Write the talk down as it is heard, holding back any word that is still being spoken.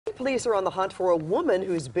police are on the hunt for a woman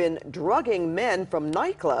who's been drugging men from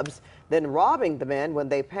nightclubs, then robbing the men when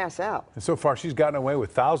they pass out. And so far, she's gotten away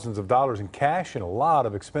with thousands of dollars in cash and a lot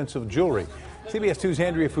of expensive jewelry. CBS 2's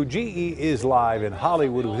Andrea Fujii is live in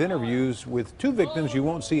Hollywood with interviews with two victims you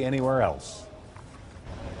won't see anywhere else.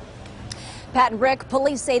 Pat and Rick,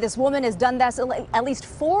 police say this woman has done this at least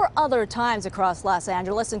 4 other times across Los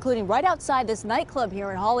Angeles, including right outside this nightclub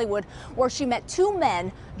here in Hollywood, where she met 2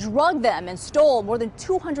 men, drugged them, and stole more than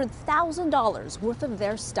 $200,000 worth of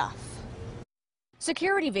their stuff.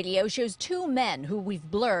 Security video shows 2 men who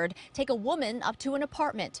we've blurred take a woman up to an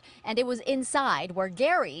apartment, and it was inside where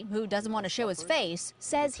Gary, who doesn't want to show his face,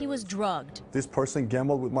 says he was drugged. This person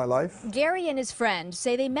gambled with my life. Gary and his friend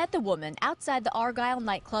say they met the woman outside the Argyle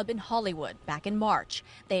nightclub in Hollywood back in March.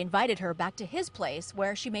 They invited her back to his place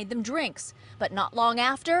where she made them drinks, but not long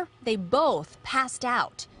after, they both passed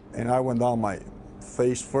out. And I went down my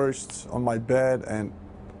face first on my bed, and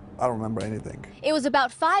I don't remember anything. It was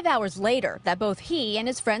about 5 hours later that both he and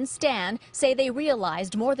his friend Stan say they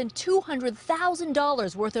realized more than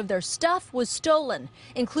 $200,000 worth of their stuff was stolen,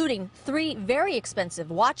 including 3 very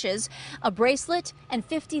expensive watches, a bracelet, and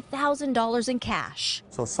 $50,000 in cash.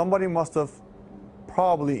 So somebody must have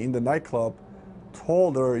probably in the nightclub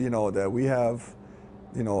told her, that we have,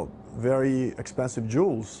 very expensive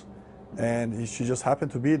jewels, and she just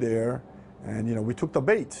happened to be there. And, we took the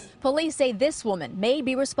bait. Police say this woman may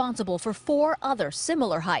be responsible for 4 other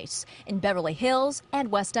similar heists in Beverly Hills and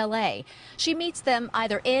West LA. She meets them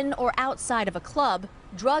either in or outside of a club,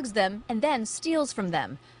 drugs them, and then steals from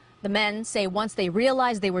them. The men say once they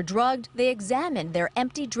realized they were drugged, they examined their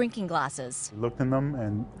empty drinking glasses. We looked in them,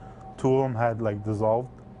 and 2 of them had dissolved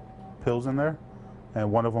pills in there,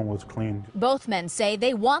 and 1 of them was clean. Both men say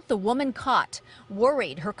they want the woman caught,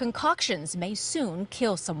 worried her concoctions may soon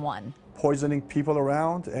kill someone. Poisoning people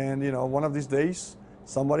around, and one of these days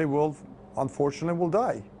somebody unfortunately will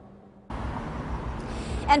die.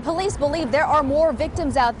 And police believe there are more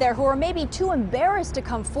victims out there who are maybe too embarrassed to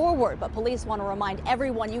come forward, but police want to remind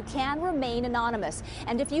everyone you can remain anonymous,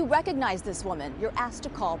 and if you recognize this woman, you're asked to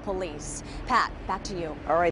call police. Pat, back to you. All right.